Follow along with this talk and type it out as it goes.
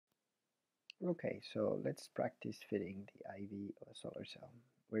Okay, so let's practice fitting the IV of a solar cell.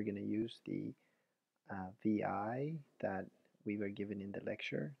 We're going to use the VI that we were given in the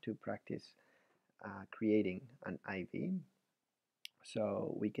lecture to practice creating an IV.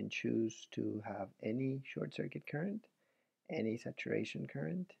 So we can choose to have any short circuit current, any saturation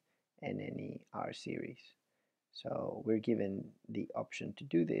current, and any R series. So we're given the option to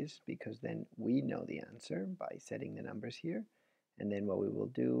do this because then we know the answer by setting the numbers here. And then what we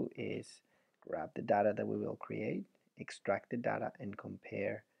will do is grab the data that we will create, extract the data, and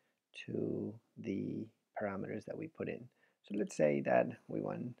compare to the parameters that we put in. So let's say that we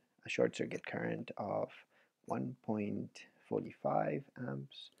want a short circuit current of 1.45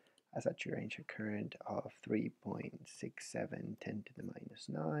 amps, a saturation current of 3.67 10 to the minus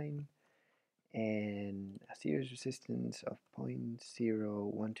 9, and a series resistance of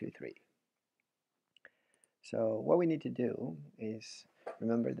 0.0123. So what we need to do is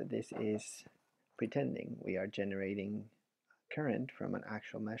remember that this is pretending we are generating current from an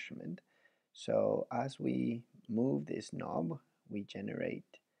actual measurement. So as we move this knob, we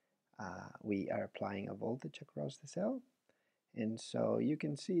are applying a voltage across the cell. And so you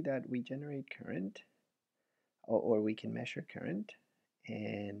can see that we generate current, or we can measure current.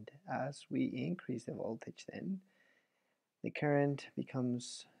 And as we increase the voltage, then the current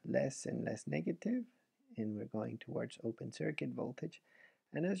becomes less and less negative, and we're going towards open circuit voltage.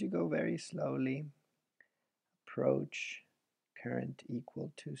 And as you go very slowly, approach current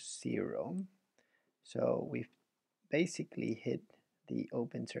equal to 0. So we've basically hit the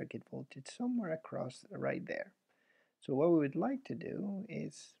open circuit voltage somewhere across right there. So what we would like to do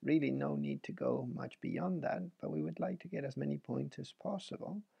is really no need to go much beyond that, but we would like to get as many points as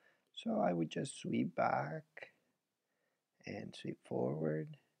possible. So I would just sweep back and sweep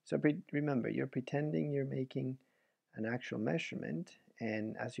forward. So remember, you're pretending you're making an actual measurement,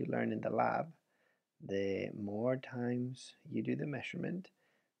 and as you learn in the lab, the more times you do the measurement,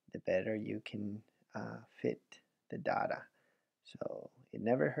 the better you can fit the data. So it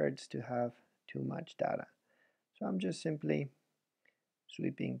never hurts to have too much data. So I'm just simply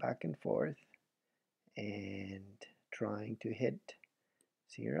sweeping back and forth and trying to hit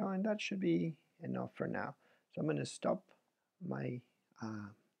 0, and that should be enough for now. So I'm going to stop my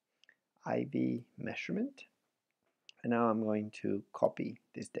IV measurement, and now I'm going to copy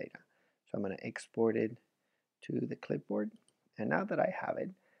this data. So I'm going to export it to the clipboard, and now that I have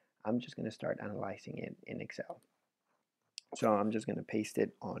it, I'm just going to start analyzing it in Excel. So I'm just going to paste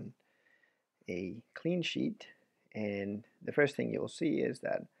it on a clean sheet, and the first thing you'll see is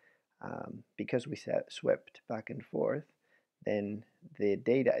that because we swept back and forth, then the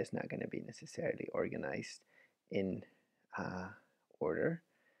data is not going to be necessarily organized in order.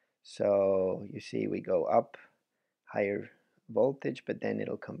 So you see we go up higher voltage, but then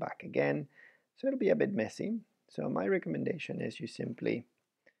it'll come back again. So it'll be a bit messy. So my recommendation is you simply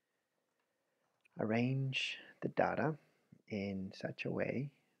arrange the data in such a way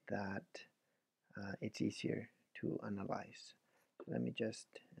that it's easier to analyze. So let me just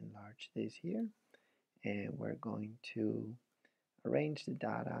enlarge this here, and we're going to arrange the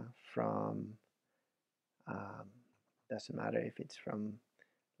data from, doesn't matter if it's from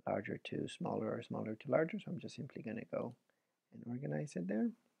larger to smaller or smaller to larger, so I'm just simply going to go and organize it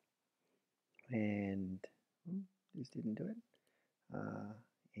there. And this didn't do it.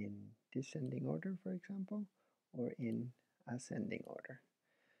 In descending order, for example, or in ascending order.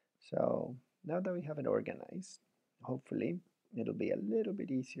 So now that we have it organized, hopefully it'll be a little bit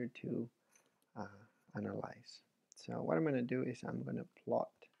easier to analyze. So what I'm going to do is I'm going to plot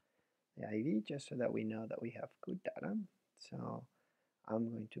the IV just so that we know that we have good data. So I'm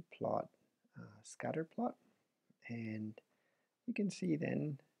going to plot scatter plot, and you can see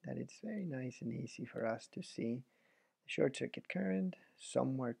then that it's very nice and easy for us to see the short circuit current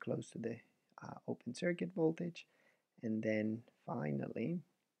somewhere close to the open circuit voltage, and then finally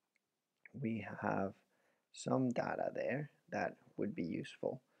we have some data there that would be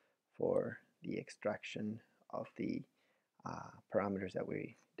useful for the extraction of the parameters that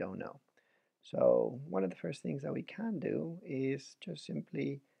we don't know. So one of the first things that we can do is just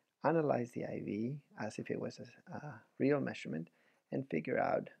simply analyze the IV as if it was a real measurement and figure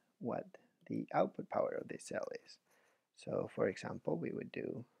out what the output power of this cell is. So for example, we would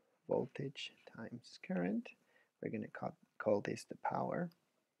do voltage times current. We're going to call this the power,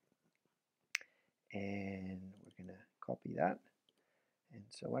 and we're going to copy that. And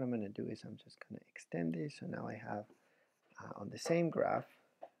so what I'm going to do is I'm just going to extend this. So now I have on the same graph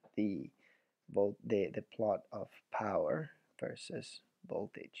the plot of power versus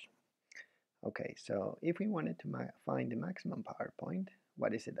voltage. Okay, so if we wanted to find the maximum power point,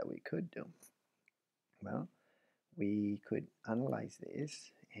 what is it that we could do? Well, we could analyze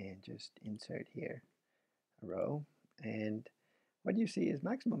this and just insert here a row, and what you see is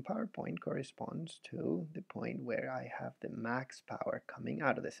maximum power point corresponds to the point where I have the max power coming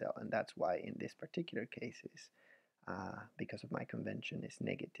out of the cell, and that's why in this particular case is because of my convention is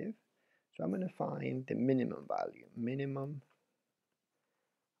negative. So I'm going to find the minimum value, minimum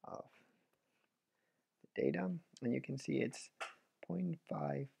of the data, and you can see it's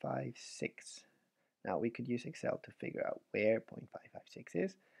 0.556. Now we could use Excel to figure out where 0.556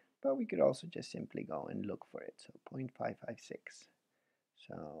 is, but we could also just simply go and look for it. So 0.556.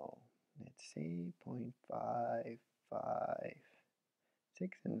 So let's see,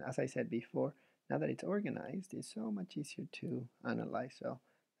 0.556. And as I said before, now that it's organized, it's so much easier to analyze. So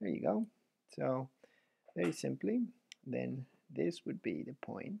there you go. So very simply, then this would be the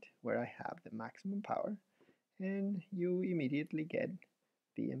point where I have the maximum power, and you immediately get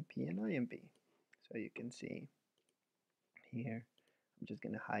BMP and IMP. So you can see here, I'm just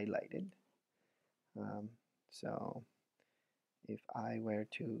going to highlight it. So if I were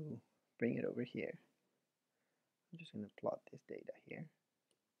to bring it over here, I'm just going to plot this data here.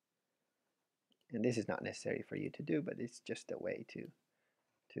 And this is not necessary for you to do, but it's just a way to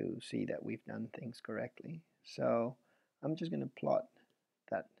see that we've done things correctly. So I'm just going to plot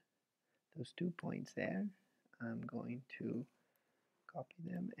those 2 points there. I'm going to copy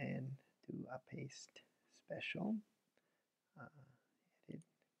them and do a paste special. Edit, paste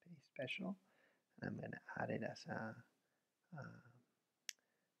special. And I'm going to add it as a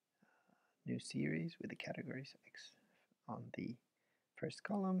new series with the categories X on the first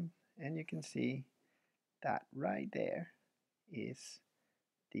column, and you can see that right there is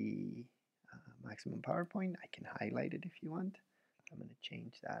the maximum power point. I can highlight it if you want. I'm going to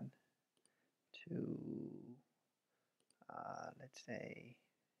change that to let's say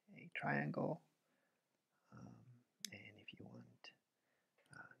a triangle, and if you want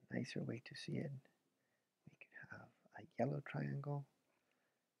a nicer way to see it, we could have a yellow triangle,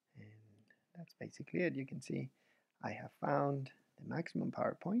 and that's basically it. You can see I have found the maximum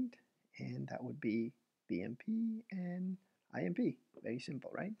power point, and that would be BMP and IMP. Very simple,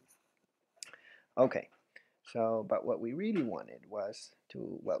 right? Okay, so but what we really wanted was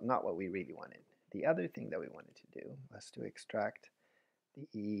to, well, not what we really wanted. The other thing that we wanted to do was to extract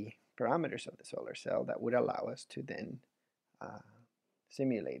the parameters of the solar cell that would allow us to then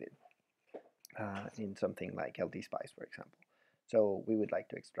simulate it in something like LT-SPICE, for example. So we would like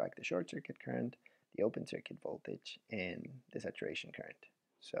to extract the short circuit current, the open circuit voltage, and the saturation current.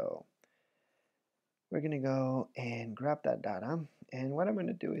 So we're going to go and grab that data, and what I'm going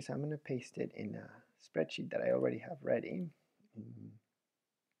to do is I'm going to paste it in a spreadsheet that I already have ready.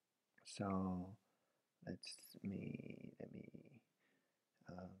 So let me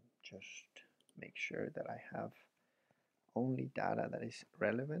just make sure that I have only data that is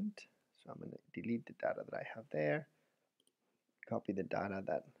relevant. So I'm going to delete the data that I have there, copy the data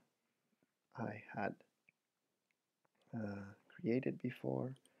that I had created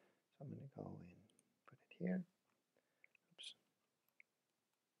before. So I'm going to go and put it here. Oops.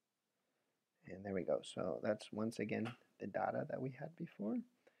 And there we go. So that's once again the data that we had before.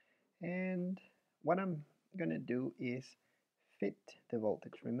 And what I'm going to do is fit the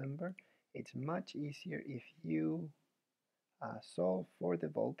voltage. Remember, it's much easier if you solve for the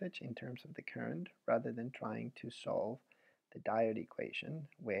voltage in terms of the current rather than trying to solve the diode equation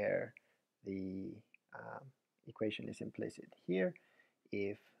where the equation is implicit. Here,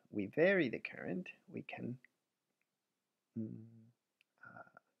 if we vary the current, we can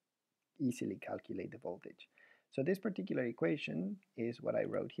easily calculate the voltage. So this particular equation is what I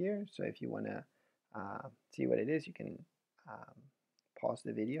wrote here. So if you want to see what it is, you can pause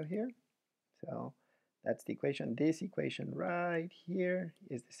the video here. So that's the equation. This equation right here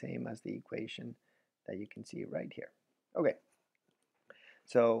is the same as the equation that you can see right here. Okay,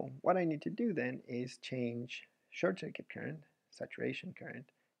 so what I need to do then is change short circuit current, saturation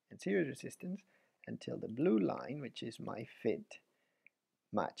current, and series resistance until the blue line, which is my fit,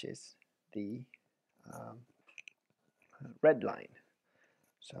 matches the red line.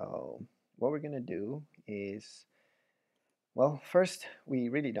 So what we're going to do is, well, first, we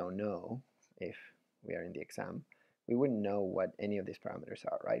really don't know if we are in the exam. We wouldn't know what any of these parameters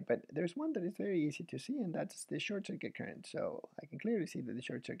are, right? But there's one that is very easy to see, and that's the short circuit current. So I can clearly see that the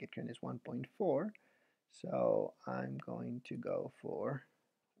short circuit current is 1.4. So I'm going to go for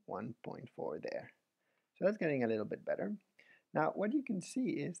 1.4 there. So that's getting a little bit better. Now, what you can see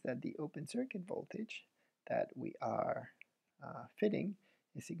is that the open circuit voltage that we are fitting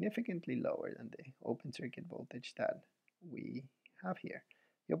is significantly lower than the open circuit voltage that we have here.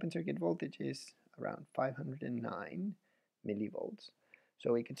 the open circuit voltage is around 509 millivolts.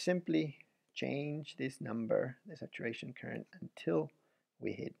 So we could simply change this number, the saturation current, until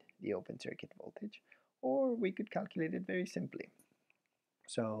we hit the open circuit voltage, or we could calculate it very simply.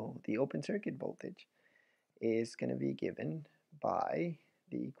 So the open circuit voltage is going to be given by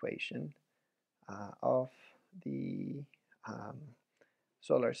the equation of the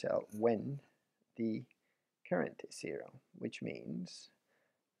solar cell when the current is 0, which means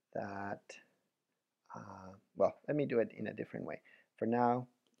that, well, let me do it in a different way. For now,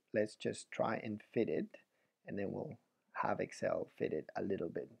 let's just try and fit it, and then we'll have Excel fit it a little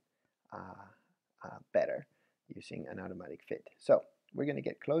bit better using an automatic fit. So we're going to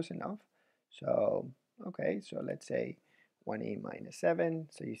get close enough. So, okay, so let's say 1e minus 7.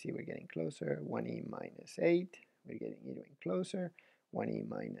 So you see we're getting closer. 1e minus 8. We're getting even closer. 1e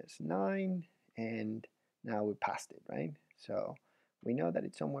minus 9. And now we passed it, right? So we know that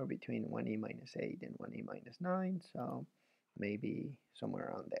it's somewhere between 1e minus 8 and 1e minus 9. So maybe somewhere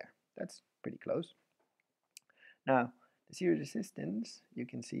around there. That's pretty close. Now, the series resistance, you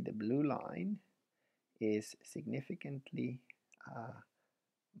can see the blue line is significantly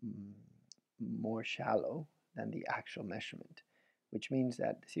more shallow than the actual measurement, which means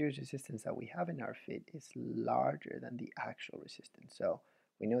that the series resistance that we have in our fit is larger than the actual resistance. So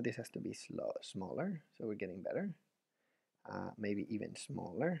we know this has to be smaller, so we're getting better. Maybe even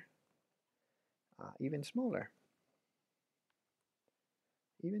smaller, even smaller,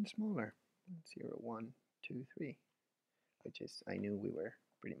 even smaller. 0, 1, 2, 3, which is, I knew we were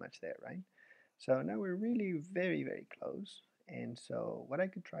pretty much there, right? So now we're really very, very close. And so what I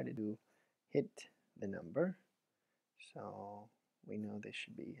could try to do, hit the number. So we know this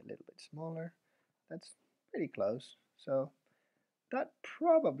should be a little bit smaller. That's pretty close. So that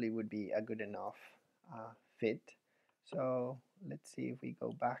probably would be a good enough fit. So let's see if we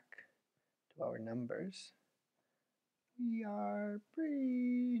go back to our numbers. We are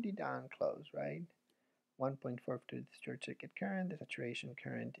pretty darn close, right? 1.4 to the short circuit current. The saturation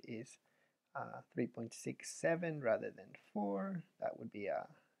current is 3.67 rather than 4. That would be a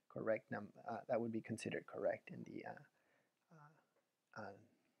correct number. That would be considered correct in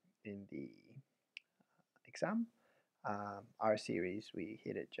the exam. Our series, we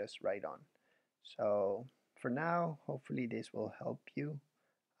hit it just right on. So for now, hopefully this will help you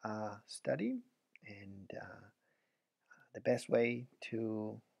study, and the best way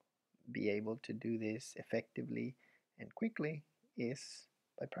to be able to do this effectively and quickly is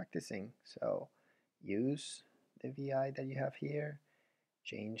by practicing. So use the VI that you have here,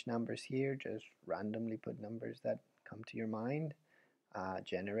 change numbers here, just randomly put numbers that come to your mind,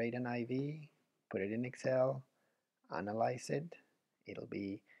 generate an IV, put it in Excel, analyze it. It'll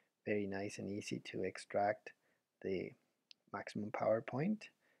be very nice and easy to extract the maximum power point,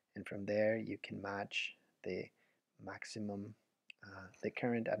 and from there you can match the maximum the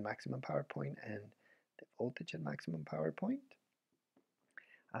current at maximum power point and the voltage at maximum power point.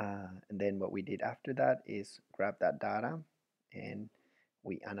 And then what we did after that is grab that data and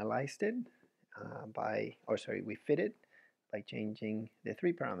we analyzed it we fit it by changing the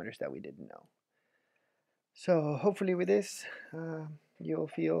 3 parameters that we didn't know. So hopefully with this, you'll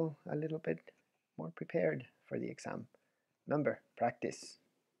feel a little bit more prepared for the exam. Remember, practice.